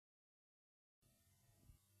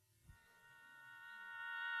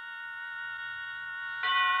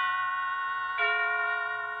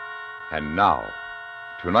And now,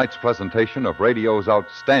 tonight's presentation of radio's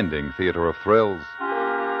outstanding theater of thrills,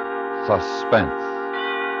 Suspense.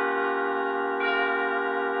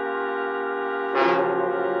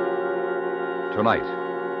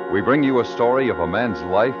 Tonight, we bring you a story of a man's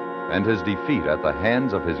life and his defeat at the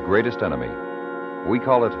hands of his greatest enemy. We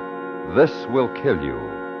call it This Will Kill You.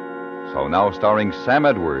 So now, starring Sam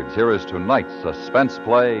Edwards, here is tonight's suspense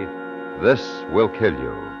play, This Will Kill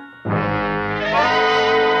You.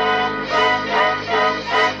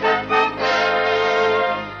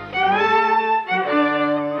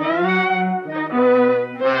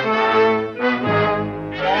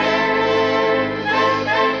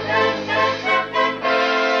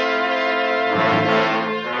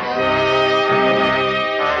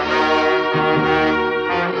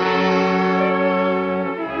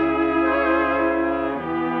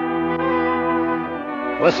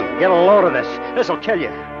 Listen, get a load of this. This'll kill you.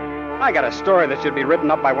 I got a story that should be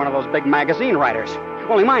written up by one of those big magazine writers.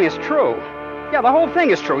 Only mine is true. Yeah, the whole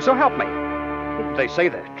thing is true, so help me. They say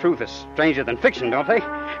the truth is stranger than fiction, don't they?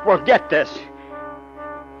 Well, get this.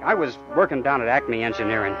 I was working down at Acme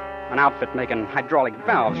Engineering, an outfit making hydraulic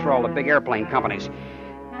valves for all the big airplane companies.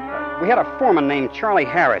 We had a foreman named Charlie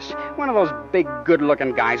Harris, one of those big,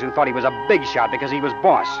 good-looking guys who thought he was a big shot because he was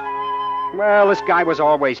boss. Well, this guy was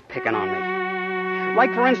always picking on me.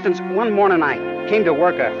 Like, for instance, one morning I came to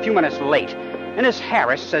work a few minutes late, and this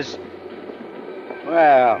Harris says,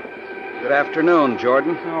 Well, good afternoon,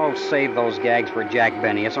 Jordan. "Oh, save those gags for Jack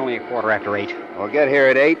Benny. It's only 8:15. Well, get here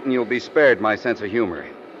at 8 and you'll be spared my sense of humor.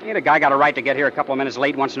 Ain't a guy got a right to get here a couple of minutes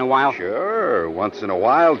late once in a while?" Sure, once in a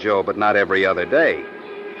while, Joe, but not every other day.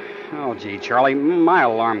 Oh, gee, Charlie, my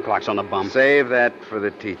alarm clock's on the bum. Save that for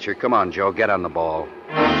the teacher. Come on, Joe, get on the ball.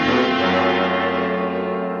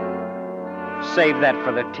 Save that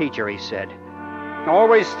for the teacher, he said.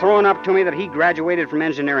 Always throwing up to me that he graduated from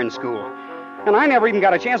engineering school. And I never even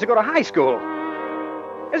got a chance to go to high school.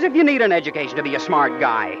 As if you need an education to be a smart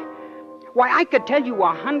guy. Why, I could tell you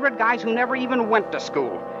 100 guys who never even went to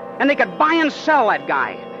school. And they could buy and sell that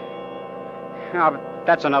guy. Oh, but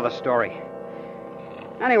that's another story.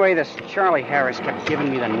 Anyway, this Charlie Harris kept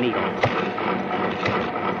giving me the needle.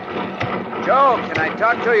 Joe, can I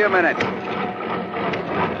talk to you a minute?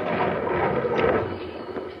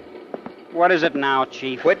 What is it now,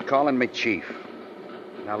 Chief? Quit calling me Chief.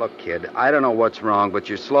 Now, look, kid, I don't know what's wrong, but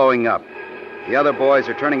you're slowing up. The other boys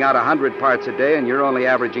are turning out 100 parts a day, and you're only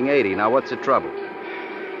averaging 80. Now, what's the trouble?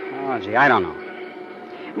 Oh, gee, I don't know.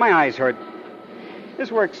 My eyes hurt.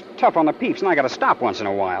 This work's tough on the peeps, and I gotta stop once in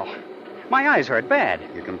a while. My eyes hurt bad.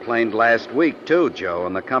 You complained last week, too, Joe,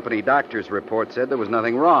 and the company doctor's report said there was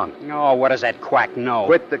nothing wrong. Oh, what does that quack know?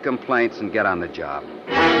 Quit the complaints and get on the job.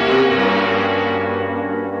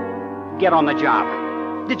 Get on the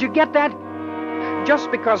job. Did you get that?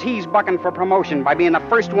 Just because he's bucking for promotion by being the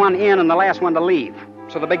first one in and the last one to leave.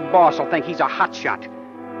 So the big boss will think he's a hot shot.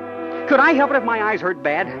 Could I help it if my eyes hurt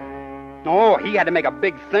bad? Oh, he had to make a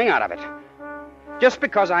big thing out of it. Just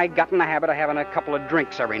because I got in the habit of having a couple of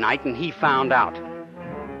drinks every night and he found out.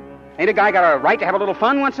 Ain't a guy got a right to have a little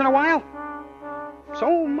fun once in a while?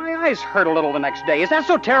 So my eyes hurt a little the next day. Is that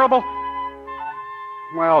so terrible?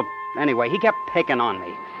 Well, anyway, he kept picking on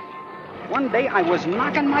me. One day I was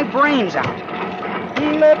knocking my brains out.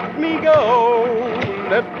 Let me go,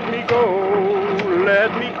 let me go,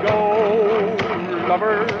 let me go,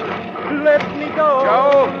 lover, let me go.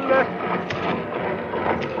 Joe?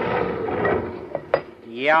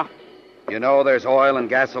 Yeah? You know there's oil and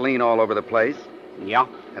gasoline all over the place, Yeah?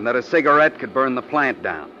 and that a cigarette could burn the plant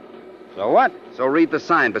down. So what? So read the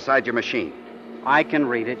sign beside your machine. I can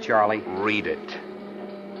read it, Charlie. Read it.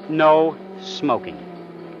 No smoking.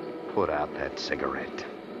 Put out that cigarette.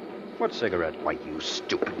 What cigarette? Why, you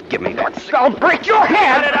stupid. Give me that cigarette. I'll break your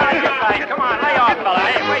head! Get it out of your sight. Come on, lay off, fella.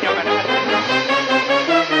 Hey, wait a minute.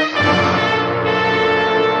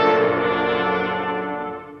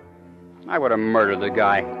 I would have murdered the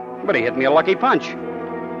guy, but he hit me a lucky punch.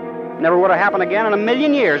 Never would have happened again in a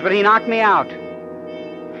million years, but he knocked me out.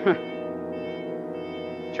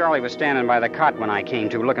 Charlie was standing by the cot when I came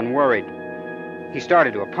to, looking worried. He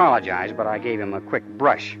started to apologize, but I gave him a quick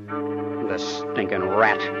brush. The stinking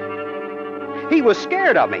rat. He was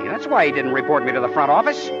scared of me. That's why he didn't report me to the front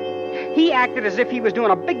office. He acted as if he was doing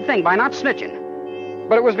a big thing by not snitching.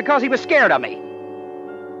 But it was because he was scared of me.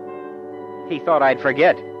 He thought I'd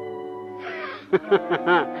forget.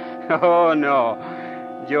 Oh, no.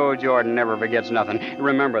 Joe Jordan never forgets nothing.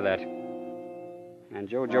 Remember that. And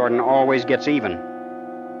Joe Jordan always gets even.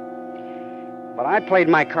 But I played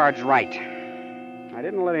my cards right. I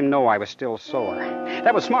didn't let him know I was still sore.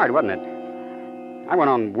 That was smart, wasn't it? I went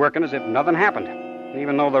on working as if nothing happened.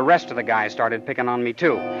 Even though the rest of the guys started picking on me,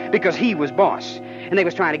 too. Because he was boss, and they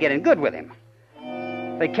was trying to get in good with him.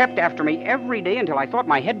 They kept after me every day until I thought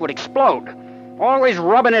my head would explode. Always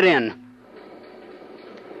rubbing it in.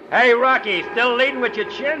 Hey, Rocky, still leading with your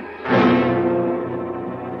chin?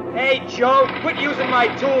 Hey, Joe, quit using my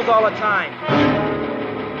tools all the time.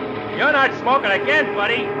 You're not smoking again,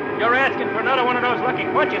 buddy. You're asking for another one of those lucky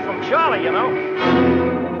punches from Charlie, you know.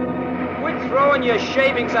 Quit throwing your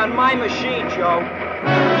shavings on my machine, Joe.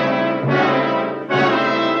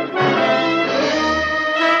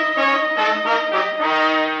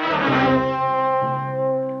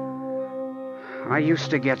 I used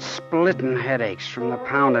to get splitting headaches from the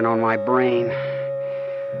pounding on my brain.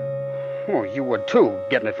 Oh, you would too,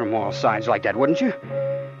 getting it from all sides like that, wouldn't you?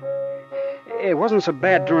 It wasn't so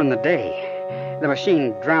bad during the day. The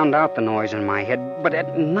machine drowned out the noise in my head, but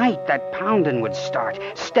at night that pounding would start,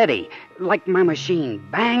 steady, like my machine,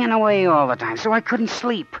 banging away all the time, so I couldn't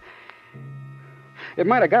sleep. It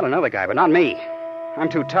might have got another guy, but not me. I'm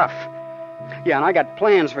too tough. Yeah, and I got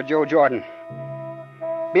plans for Joe Jordan.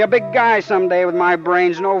 Be a big guy someday with my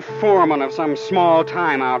brains, no foreman of some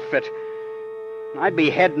small-time outfit. I'd be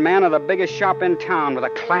head man of the biggest shop in town with a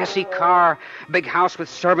classy car, big house with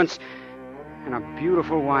servants, and a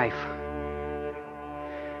beautiful wife.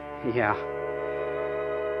 Yeah,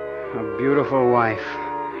 a beautiful wife.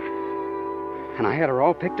 And I had her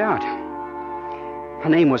all picked out. Her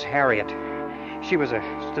name was Harriet. She was a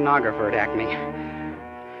stenographer at Acme.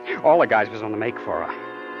 All the guys was on the make for her,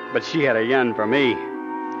 but she had a yen for me.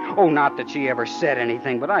 Oh, not that she ever said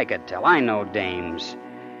anything, but I could tell. I know dames.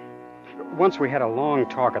 Once we had a long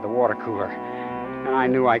talk at the water cooler, and I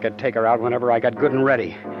knew I could take her out whenever I got good and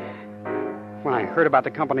ready. When I heard about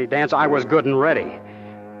the company dance, I was good and ready.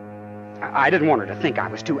 I didn't want her to think I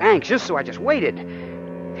was too anxious, so I just waited.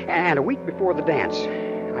 And a week before the dance,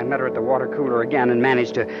 I met her at the water cooler again and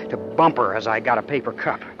managed to bump her as I got a paper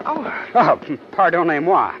cup. Oh,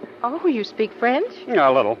 pardonnez-moi. Oh, you speak French?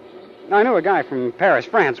 A little. I knew a guy from Paris,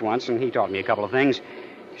 France once, and he taught me a couple of things.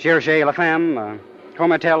 Cherchez la femme,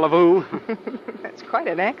 comment elle-vous. That's quite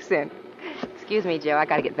an accent. Excuse me, Joe, I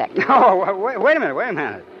gotta get back to Oh, wait a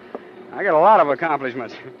minute. I got a lot of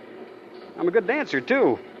accomplishments. I'm a good dancer,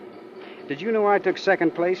 too. Did you know I took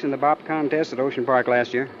second place in the bop contest at Ocean Park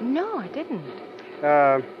last year? No, I didn't.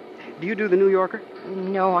 Do you do the New Yorker?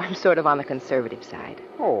 No, I'm sort of on the conservative side.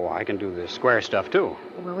 Oh, I can do the square stuff, too.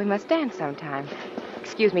 Well, we must dance sometime.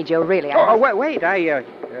 Excuse me, Joe, really. Wait. I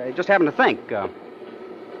just happened to think. How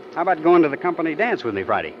about going to the company dance with me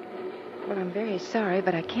Friday? Well, I'm very sorry,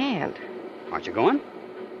 but I can't. Aren't you going?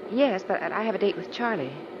 Yes, but I have a date with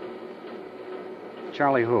Charlie.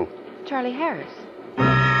 Charlie who? Charlie Harris.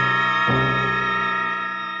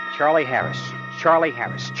 Charlie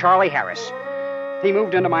Harris. He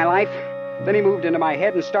moved into my life, then he moved into my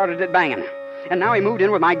head and started it banging. And now he moved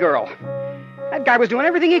in with my girl. That guy was doing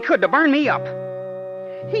everything he could to burn me up.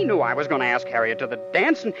 He knew I was going to ask Harriet to the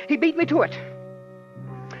dance, and he beat me to it.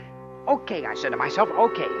 Okay, I said to myself,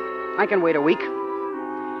 okay, I can wait a week.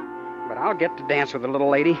 But I'll get to dance with the little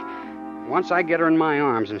lady. Once I get her in my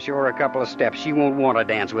arms and show her a couple of steps, she won't want to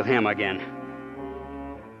dance with him again.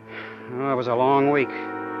 Oh, it was a long week.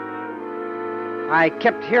 I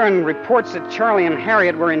kept hearing reports that Charlie and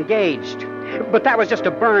Harriet were engaged. But that was just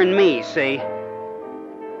to burn me, see?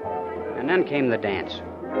 And then came the dance.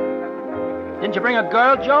 Didn't you bring a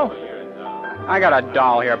girl, Joe? I got a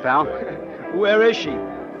doll here, pal. Where is she?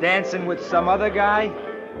 Dancing with some other guy?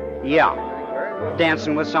 Yeah,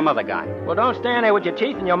 dancing with some other guy. Well, don't stand there with your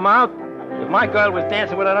teeth in your mouth. If my girl was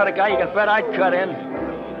dancing with another guy, you can bet I'd cut in.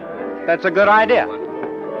 That's a good idea.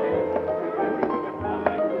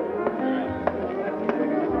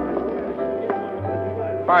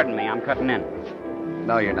 Pardon me, I'm cutting in.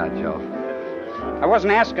 No, you're not, Joe. I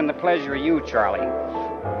wasn't asking the pleasure of you, Charlie.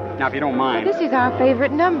 Now, if you don't mind. This is our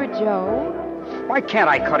favorite number, Joe. Why can't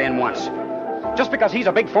I cut in once? Just because he's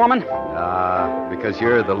a big foreman? Because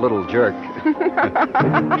you're the little jerk.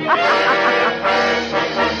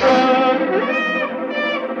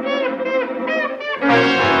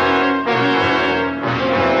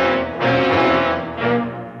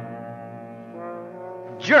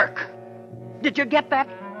 Jerk. Did you get that?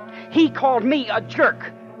 He called me a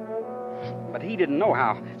jerk. But he didn't know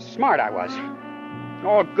how smart I was.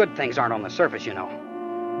 All good things aren't on the surface, you know.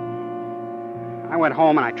 I went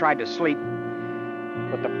home and I tried to sleep,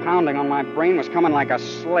 but the pounding on my brain was coming like a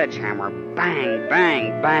sledgehammer. Bang,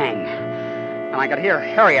 bang, bang. And I could hear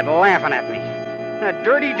Harriet laughing at me. That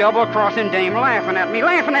dirty double-crossing dame laughing at me. The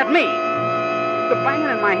banging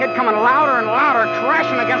in my head coming louder and louder,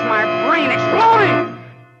 crashing against my brain, exploding.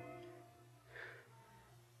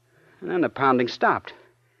 And then the pounding stopped.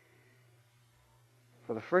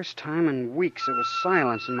 For the first time in weeks, there was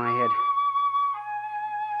silence in my head.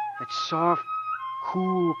 It's soft,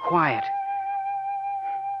 cool, quiet.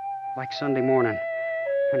 Like Sunday morning,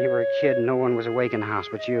 when you were a kid and no one was awake in the house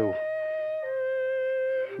but you.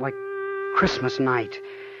 Like Christmas night,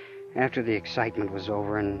 after the excitement was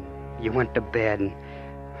over and you went to bed and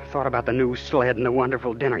thought about the new sled and the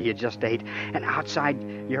wonderful dinner you just ate. And outside,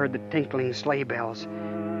 you heard the tinkling sleigh bells.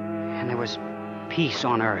 And there was peace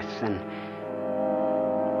on earth. And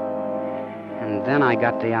then I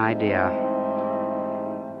got the idea.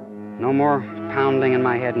 No more pounding in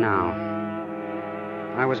my head now.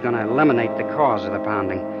 I was going to eliminate the cause of the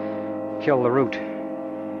pounding. Kill the root.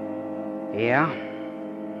 Yeah,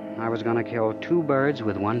 I was going to kill two birds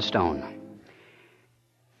with one stone.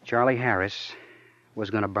 Charlie Harris was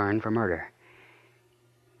going to burn for murder.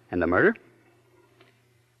 And the murder?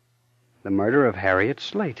 The murder of Harriet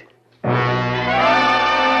Slate.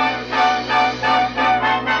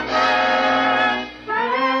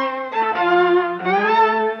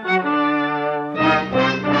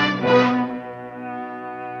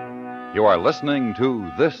 You are listening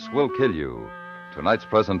to This Will Kill You, tonight's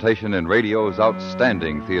presentation in radio's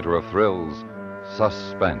outstanding theater of thrills,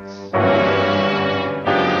 Suspense.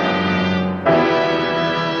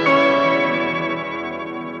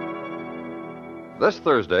 This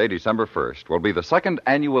Thursday, December 1st, will be the second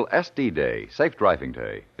annual SD Day, Safe Driving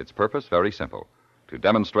Day. Its purpose, very simple: to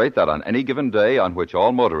demonstrate that on any given day on which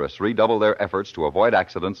all motorists redouble their efforts to avoid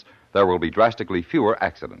accidents, there will be drastically fewer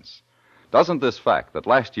accidents. Doesn't this fact that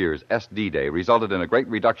last year's SD Day resulted in a great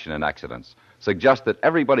reduction in accidents suggest that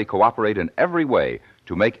everybody cooperate in every way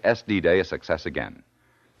to make SD Day a success again?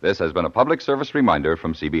 This has been a public service reminder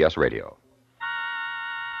from CBS Radio.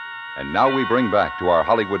 And now we bring back to our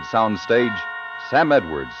Hollywood sound stage Sam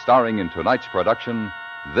Edwards, starring in tonight's production,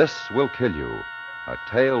 This Will Kill You, a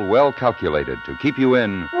tale well calculated to keep you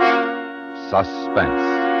in suspense.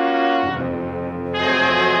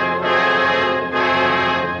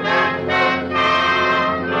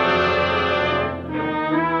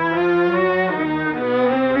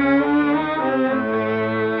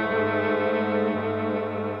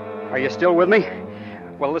 Are you still with me?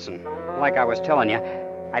 Well, listen, like I was telling you,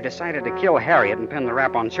 I decided to kill Harriet and pin the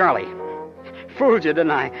rap on Charlie. Fooled you,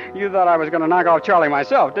 didn't I? You thought I was going to knock off Charlie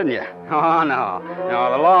myself, didn't you? Oh, no.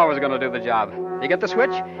 No, the law was going to do the job. You get the switch?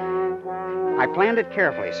 I planned it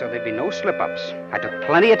carefully so there'd be no slip-ups. I took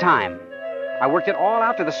plenty of time. I worked it all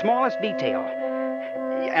out to the smallest detail.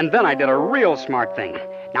 And then I did a real smart thing.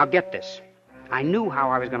 Now get this. I knew how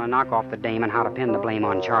I was going to knock off the dame and how to pin the blame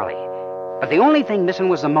on Charlie. But the only thing missing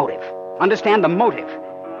was the motive. Understand, the motive.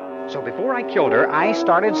 So before I killed her, I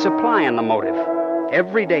started supplying the motive.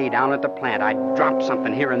 Every day down at the plant, I'd drop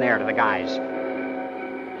something here and there to the guys.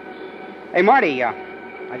 Hey, Marty,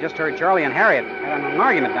 I just heard Charlie and Harriet had an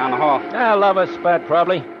argument down the hall. Love a spat,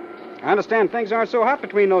 probably. I understand things aren't so hot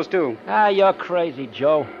between those two. You're crazy,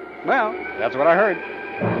 Joe. Well, that's what I heard.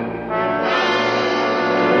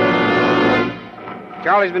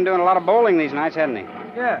 Charlie's been doing a lot of bowling these nights, hasn't he?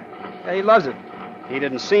 Yeah, he loves it. He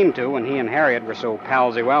didn't seem to when he and Harriet were so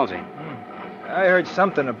palsy-walsy. I heard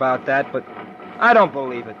something about that, but I don't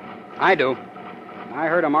believe it. I do. I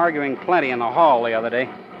heard them arguing plenty in the hall the other day.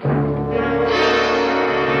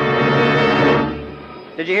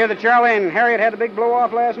 Did you hear that Charlie and Harriet had a big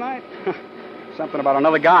blow-off last night? Something about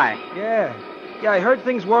another guy. Yeah, I heard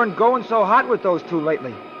things weren't going so hot with those two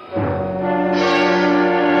lately.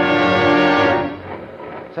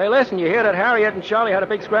 Say, listen, you hear that Harriet and Charlie had a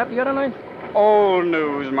big scrap the other night? Old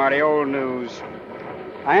news, Marty, old news.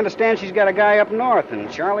 I understand she's got a guy up north, and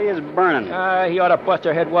Charlie is burning. He ought to bust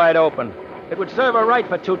her head wide open. It would serve her right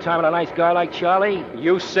for two-timing a nice guy like Charlie.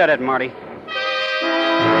 You said it, Marty.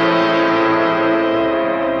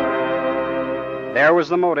 There was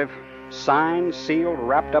the motive. Signed, sealed,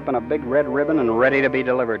 wrapped up in a big red ribbon and ready to be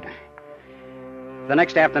delivered. The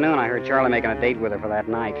next afternoon, I heard Charlie making a date with her for that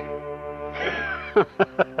night.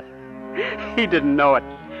 He didn't know it,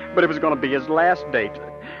 but it was going to be his last date.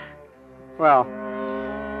 Well,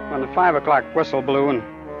 when the 5 o'clock whistle blew and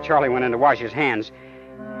Charlie went in to wash his hands,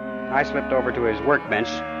 I slipped over to his workbench.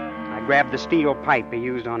 I grabbed the steel pipe he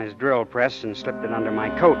used on his drill press and slipped it under my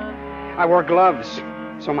coat. I wore gloves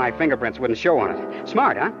so my fingerprints wouldn't show on it.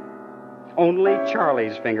 Smart, huh? Only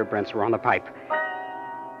Charlie's fingerprints were on the pipe.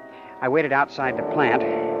 I waited outside the plant,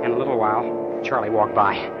 and in a little while, Charlie walked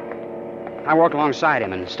by. I walked alongside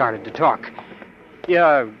him and started to talk.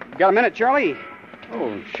 Got a minute, Charlie?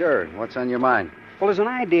 Oh, sure. What's on your mind? Well, there's an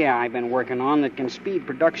idea I've been working on that can speed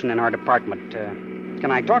production in our department. Can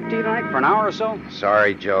I talk to you tonight for an hour or so?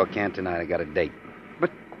 Sorry, Joe. Can't tonight. I got a date. But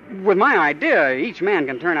With my idea, each man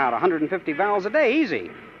can turn out 150 valves a day,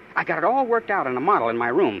 easy. I got it all worked out in a model in my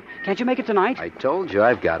room. Can't you make it tonight? I told you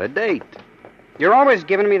I've got a date. You're always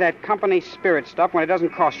giving me that company spirit stuff when it doesn't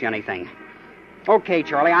cost you anything. Okay,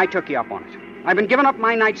 Charlie, I took you up on it. I've been giving up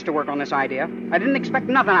my nights to work on this idea. I didn't expect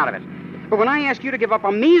nothing out of it. But when I ask you to give up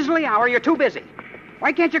a measly hour, you're too busy.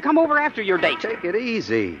 Why can't you come over after your date? Take it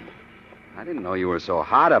easy. I didn't know you were so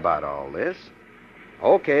hot about all this.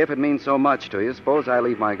 Okay, if it means so much to you, suppose I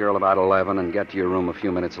leave my girl about 11 and get to your room a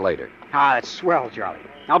few minutes later. Ah, that's swell, Charlie.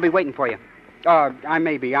 I'll be waiting for you. I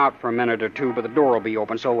may be out for a minute or two, but the door will be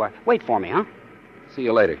open, so wait for me, huh? See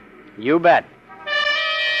you later. You bet.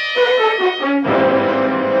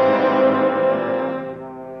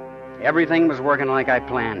 Everything was working like I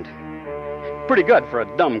planned. Pretty good for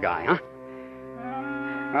a dumb guy, huh?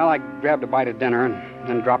 Well, I grabbed a bite of dinner and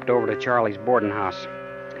then dropped over to Charlie's boarding house.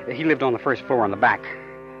 He lived on the first floor in the back.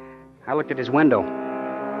 I looked at his window.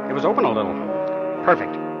 It was open a little.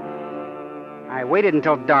 Perfect. I waited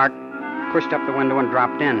until dark, pushed up the window, and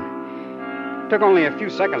dropped in. It took only a few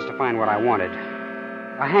seconds to find what I wanted.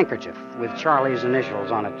 A handkerchief with Charlie's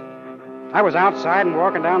initials on it. I was outside and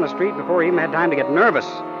walking down the street before he even had time to get nervous.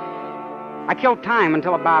 I killed time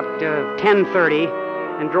until about 10:30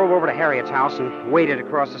 and drove over to Harriet's house and waited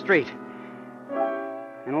across the street.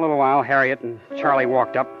 In a little while, Harriet and Charlie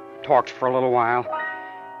walked up, talked for a little while,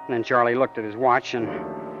 and then Charlie looked at his watch and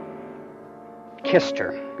kissed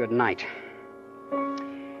her good night.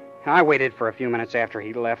 I waited for a few minutes after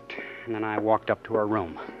he left, and then I walked up to her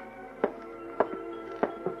room.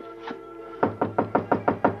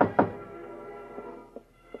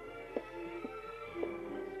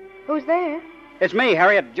 Who's there? It's me,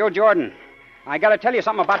 Harriet, Joe Jordan. I got to tell you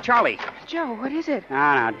something about Charlie. Joe, what is it?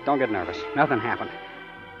 No, don't get nervous. Nothing happened.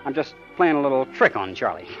 I'm just playing a little trick on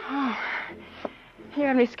Charlie. Oh, you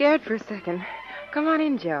had me scared for a second. Come on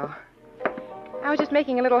in, Joe. I was just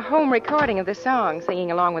making a little home recording of the song, singing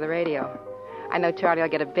along with the radio. I know Charlie will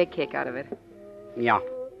get a big kick out of it. Yeah.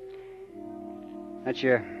 That's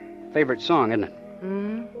your favorite song, isn't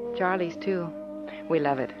it? Charlie's, too. We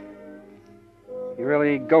love it. You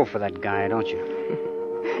really go for that guy, don't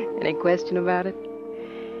you? Any question about it?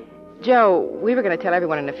 Joe, we were going to tell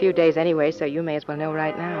everyone in a few days anyway, so you may as well know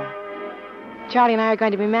right now. Charlie and I are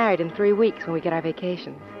going to be married in 3 weeks when we get our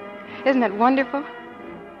vacations. Isn't that wonderful?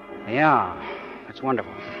 Yeah, that's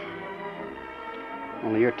wonderful.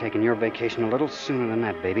 Only you're taking your vacation a little sooner than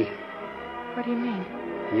that, baby. What do you mean?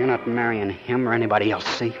 You're not marrying him or anybody else,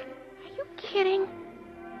 see? Are you kidding?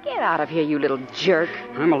 Get out of here, you little jerk.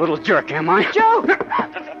 I'm a little jerk, am I? Joe! Joe, what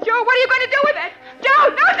are you going to do with it? Joe,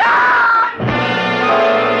 no!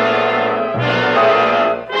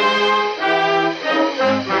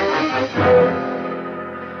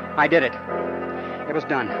 I did it. It was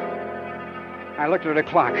done. I looked at the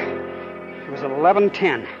clock. It was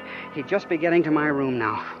 11:10. He'd just be getting to my room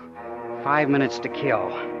now. 5 minutes to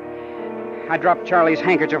kill. I dropped Charlie's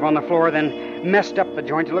handkerchief on the floor, then messed up the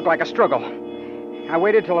joint to look like a struggle. I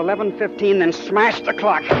waited till 11:15, then smashed the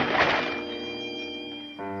clock.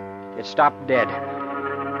 It stopped dead.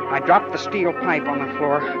 I dropped the steel pipe on the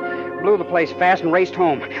floor, blew the place fast, and raced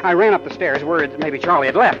home. I ran up the stairs, worried that maybe Charlie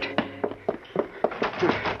had left.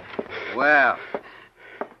 Well,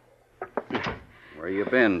 where you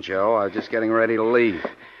been, Joe? I was just getting ready to leave.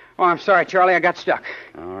 Oh, I'm sorry, Charlie. I got stuck.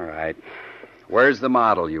 All right. Where's the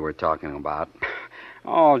model you were talking about?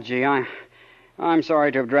 Oh, gee, I'm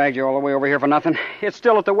sorry to have dragged you all the way over here for nothing. It's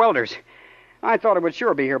still at the welder's. I thought it would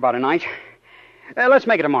sure be here by tonight. Let's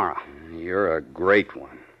make it tomorrow. You're a great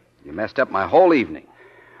one. You messed up my whole evening.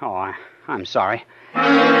 Oh, I'm sorry.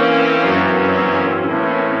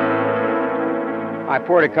 I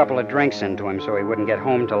poured a couple of drinks into him so he wouldn't get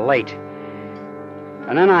home till late.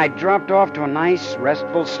 And then I dropped off to a nice,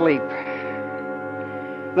 restful sleep.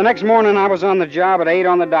 The next morning, I was on the job at 8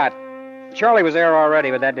 on the dot. Charlie was there already,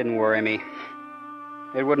 but that didn't worry me.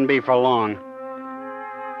 It wouldn't be for long.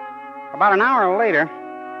 About an hour later,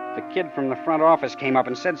 the kid from the front office came up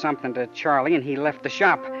and said something to Charlie, and he left the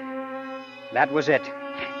shop. That was it.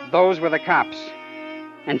 Those were the cops.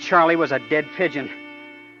 And Charlie was a dead pigeon.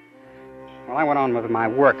 Well, I went on with my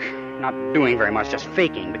work, not doing very much, just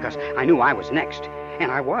faking, because I knew I was next.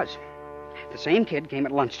 And I was. The same kid came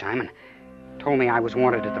at lunchtime and told me I was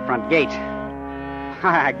wanted at the front gate.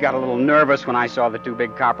 I got a little nervous when I saw the two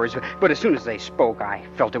big coppers, but as soon as they spoke, I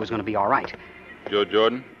felt it was going to be all right. Joe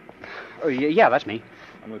Jordan? Yeah, that's me.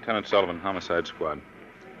 I'm Lieutenant Sullivan, Homicide Squad.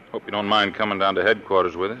 Hope you don't mind coming down to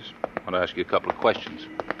headquarters with us. I want to ask you a couple of questions.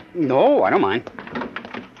 No, I don't mind.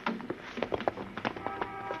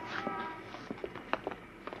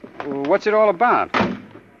 What's it all about?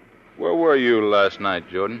 Where were you last night,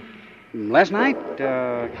 Jordan? Last night?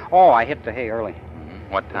 I hit the hay early.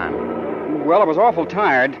 Mm-hmm. What time? Well, I was awful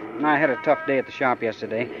tired. I had a tough day at the shop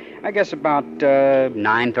yesterday. I guess about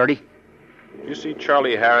 9:30. Did you see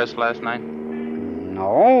Charlie Harris last night?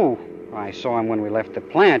 No. I saw him when we left the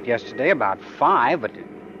plant yesterday about 5, but...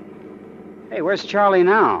 Hey, where's Charlie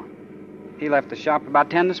now? He left the shop about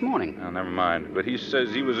 10 this morning. Oh, never mind. But he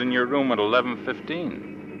says he was in your room at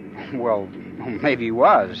 11:15. Well, maybe he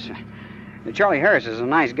was. Charlie Harris is a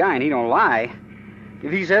nice guy, and he don't lie.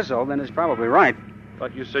 If he says so, then it's probably right.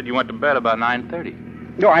 Thought you said you went to bed about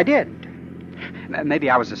 9:30. No, I did. Maybe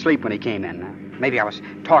I was asleep when he came in. Maybe I was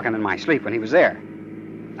talking in my sleep when he was there.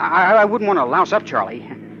 I wouldn't want to louse up Charlie.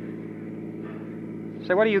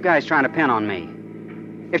 Say, what are you guys trying to pin on me?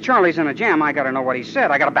 If Charlie's in a jam, I got to know what he said.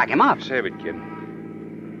 I got to back him up. Save it, kid.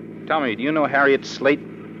 Tell me, do you know Harriet Slate?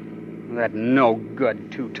 That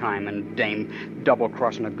no-good two-timing dame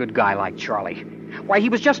double-crossing a good guy like Charlie. Why, he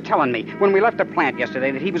was just telling me when we left the plant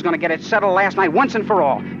yesterday that he was going to get it settled last night once and for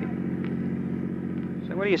all.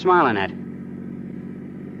 So what are you smiling at?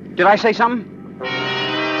 Did I say something?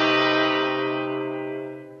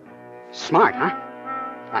 Smart, huh?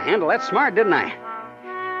 I handled that smart, didn't I?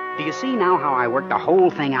 Do you see now how I worked the whole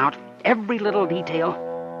thing out? Every little detail?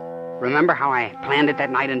 Remember how I planned it that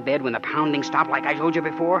night in bed when the pounding stopped like I told you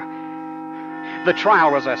before? The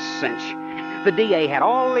trial was a cinch. The DA had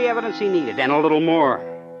all the evidence he needed, and a little more.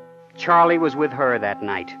 Charlie was with her that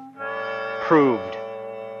night. Proved.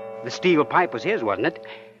 The steel pipe was his, wasn't it?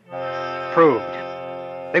 Proved.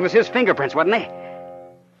 They was his fingerprints, wasn't they?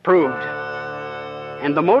 Proved.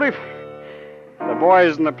 And the motive? The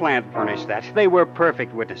boys in the plant furnished that. They were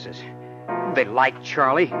perfect witnesses. They liked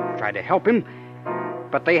Charlie, tried to help him,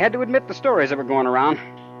 but they had to admit the stories that were going around.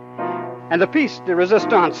 And the piece de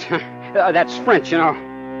resistance, that's French, you know,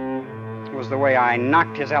 was the way I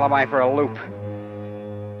knocked his alibi for a loop.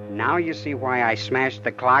 Now you see why I smashed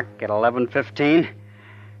the clock at 11:15?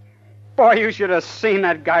 Boy, you should have seen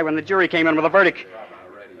that guy when the jury came in with a verdict.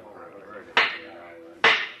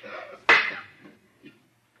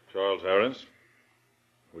 Charles Harris,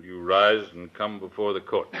 will you rise and come before the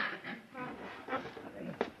court?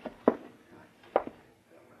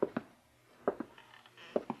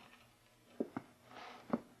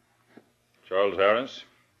 Charles Harris,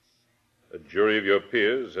 a jury of your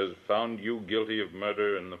peers has found you guilty of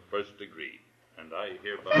murder in the first degree, and I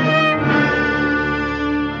hereby...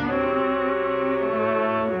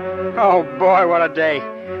 Oh, boy, what a day.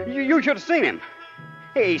 You should have seen him.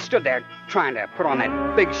 He stood there trying to put on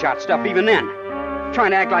that big shot stuff even then,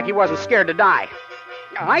 trying to act like he wasn't scared to die.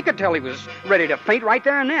 I could tell he was ready to faint right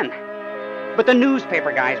there and then. But the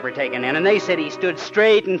newspaper guys were taken in, and they said he stood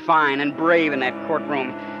straight and fine and brave in that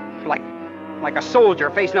courtroom, like a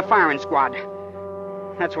soldier facing a firing squad.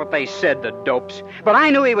 That's what they said, the dopes. But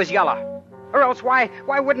I knew he was yellow. Or else why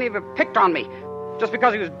wouldn't he have picked on me? Just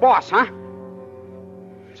because he was boss, huh?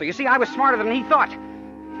 So you see, I was smarter than he thought.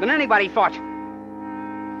 Than anybody thought.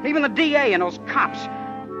 Even the DA and those cops.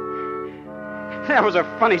 That was a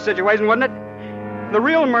funny situation, wasn't it? The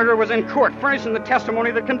real murderer was in court, furnishing the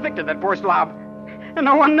testimony that convicted that poor slob. And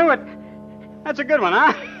no one knew it. That's a good one,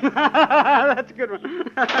 huh? That's a good one.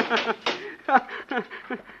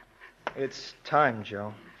 It's time,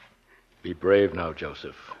 Joe. Be brave now,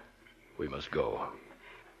 Joseph. We must go.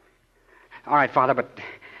 All right, Father, but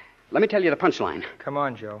let me tell you the punchline. Come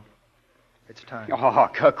on, Joe. It's time. Oh,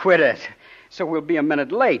 quit it. So we'll be a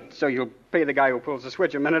minute late, so you'll pay the guy who pulls the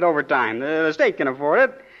switch a minute overtime. The state can afford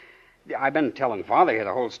it. I've been telling Father here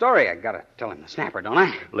the whole story. I gotta tell him the snapper, don't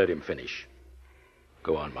I? Let him finish.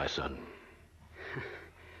 Go on, my son.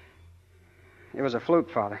 It was a fluke,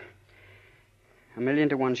 Father. 1,000,000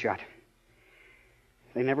 to 1 shot.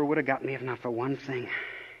 They never would have got me if not for one thing.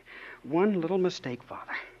 One little mistake,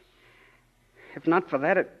 Father. If not for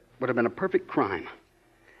that, it would have been a perfect crime.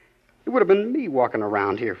 It would have been me walking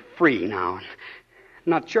around here free now,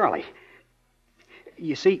 not Charlie.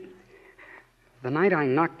 You see, the night I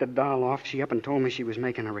knocked the doll off, she up and told me she was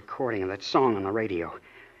making a recording of that song on the radio.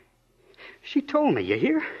 She told me, you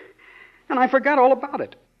hear? And I forgot all about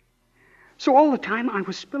it. So all the time I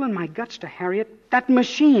was spilling my guts to Harriet, that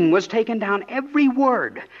machine was taking down every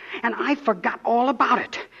word, and I forgot all about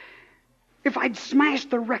it. If I'd smashed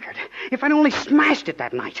the record, if I'd only smashed it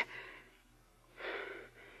that night.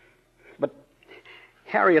 But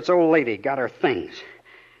Harriet's old lady got her things,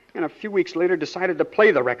 and a few weeks later decided to play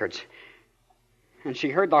the records. And she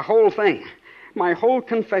heard the whole thing, my whole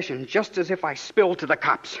confession, just as if I spilled to the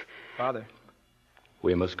cops. Father.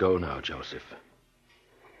 We must go now, Joseph.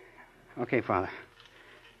 Okay, Father.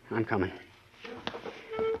 I'm coming.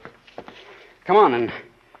 Come on, and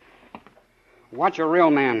Watch a real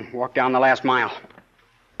man walk down the last mile.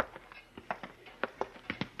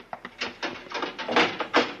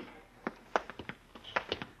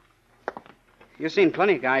 You've seen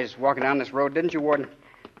plenty of guys walking down this road, didn't you, Warden?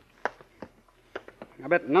 I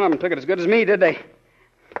bet none of them took it as good as me, did they?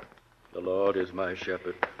 The Lord is my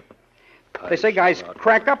shepherd. They say guys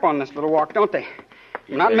crack up on this little walk, don't they?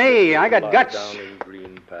 Not me. I got guts. Down in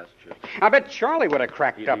green pastures. I bet Charlie would have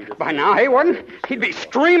cracked up by now. Hey, Warden? He'd be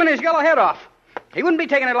screaming his yellow head off. He wouldn't be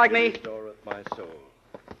taking it like me. Restoreth my soul.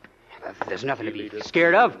 There's nothing to be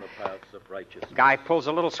scared of. Guy pulls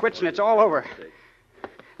a little switch and it's all over.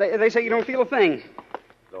 They say you don't feel a thing.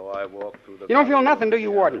 Though I walk through the You don't feel nothing, do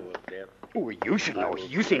you, Warden? Oh, you should know.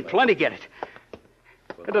 You've seen plenty get it.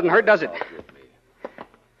 It doesn't hurt, does it?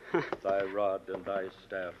 Thy rod and thy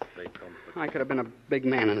staff, they comfort. I could have been a big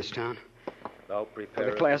man in this town. Thou prepare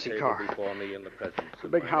With a classy car. Before me in the presence A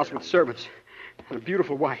big house with servants. And a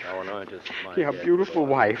beautiful wife. Thou anointest my Yeah, head beautiful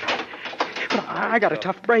with oil. wife. But I got a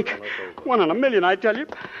tough break. 1 in a million, I tell you.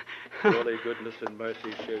 Surely goodness and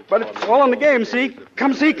mercy shall But it's all in the game, see?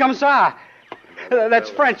 Come see, come sa. That's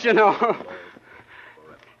French, you know.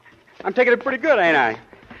 I'm taking it pretty good, ain't I?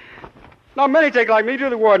 Not many take like me, do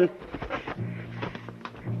they, Warden?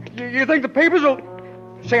 You think the papers will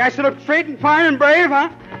say I stood up straight and fine and brave, huh?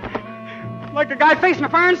 Like the guy facing a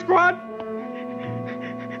firing squad?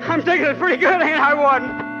 I'm taking it pretty good, ain't I, Warden?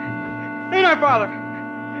 Ain't I, Father?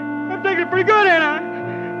 I'm taking it pretty good, ain't I?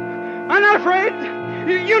 I'm not afraid.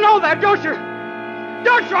 You know that, don't you?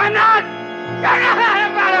 Don't you? I'm not.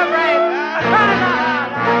 I'm not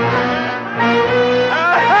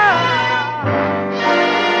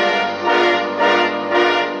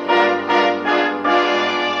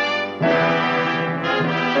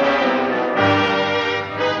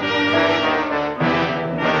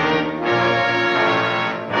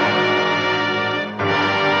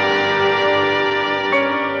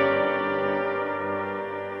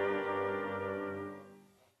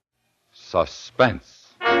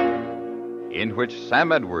Suspense, in which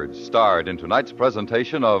Sam Edwards starred in tonight's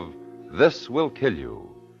presentation of This Will Kill You.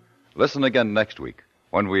 Listen again next week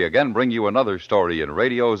when we again bring you another story in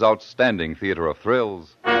radio's outstanding theater of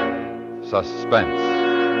thrills, Suspense.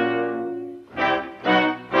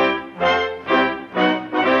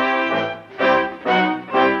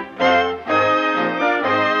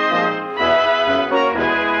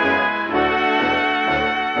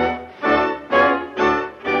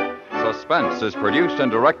 Suspense is produced and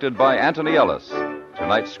directed by Anthony Ellis.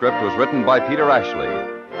 Tonight's script was written by Peter Ashley.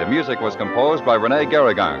 The music was composed by Rene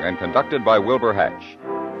Garrigan and conducted by Wilbur Hatch.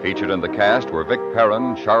 Featured in the cast were Vic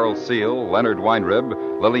Perrin, Charles Seal, Leonard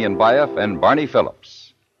Weinrib, Lillian Baeff, and Barney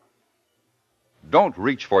Phillips. Don't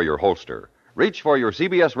reach for your holster. Reach for your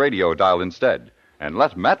CBS radio dial instead, and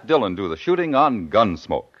let Matt Dillon do the shooting on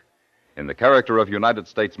Gunsmoke. In the character of United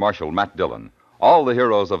States Marshal Matt Dillon, all the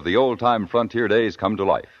heroes of the old-time frontier days come to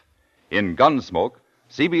life. In Gunsmoke,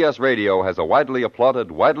 CBS Radio has a widely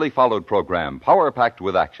applauded, widely followed program, power-packed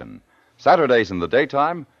with action, Saturdays in the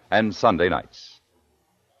daytime and Sunday nights.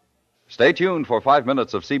 Stay tuned for 5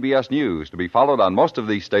 minutes of CBS News to be followed on most of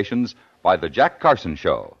these stations by The Jack Carson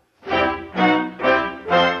Show.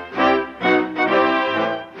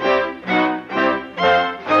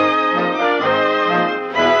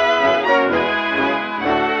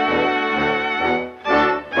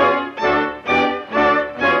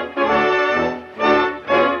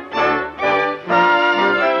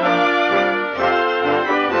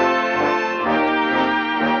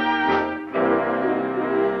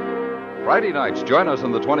 Friday nights, join us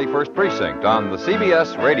in the 21st Precinct on the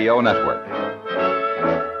CBS Radio Network.